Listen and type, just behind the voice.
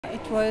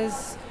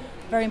was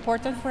very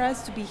important for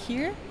us to be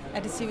here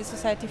at the Civil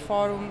Society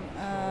Forum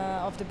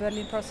of the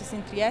Berlin process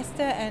in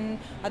Trieste and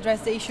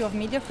address the issue of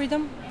media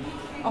freedom.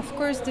 Of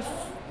course,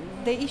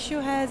 the issue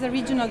has a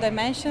regional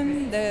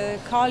dimension. The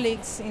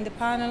colleagues in the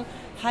panel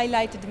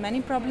highlighted the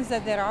many problems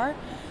that there are,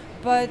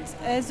 but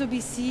as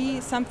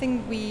OBC,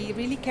 something we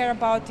really care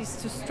about is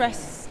to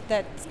stress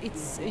that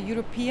it's a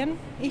European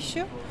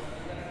issue,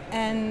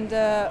 and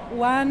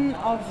one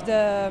of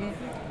the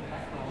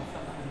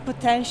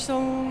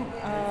potential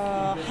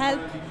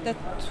help that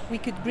we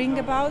could bring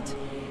about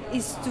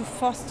is to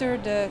foster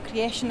the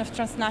creation of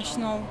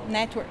transnational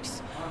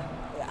networks,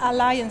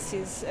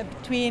 alliances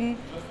between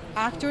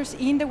actors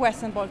in the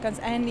Western Balkans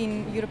and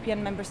in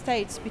European member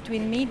states,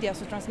 between media,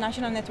 so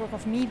transnational network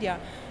of media,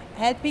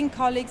 helping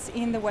colleagues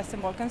in the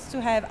Western Balkans to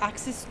have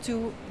access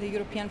to the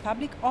European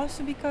public,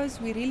 also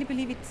because we really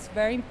believe it's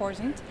very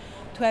important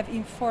to have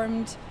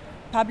informed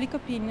public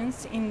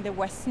opinions in the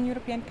Western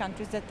European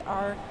countries that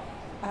are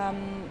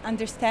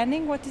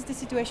understanding what is the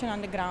situation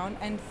on the ground,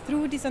 and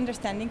through this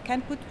understanding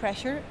can put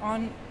pressure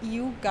on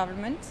EU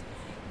government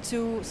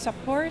to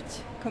support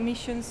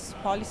Commission's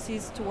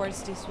policies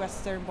towards these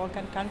Western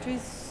Balkan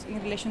countries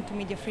in relation to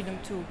media freedom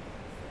too.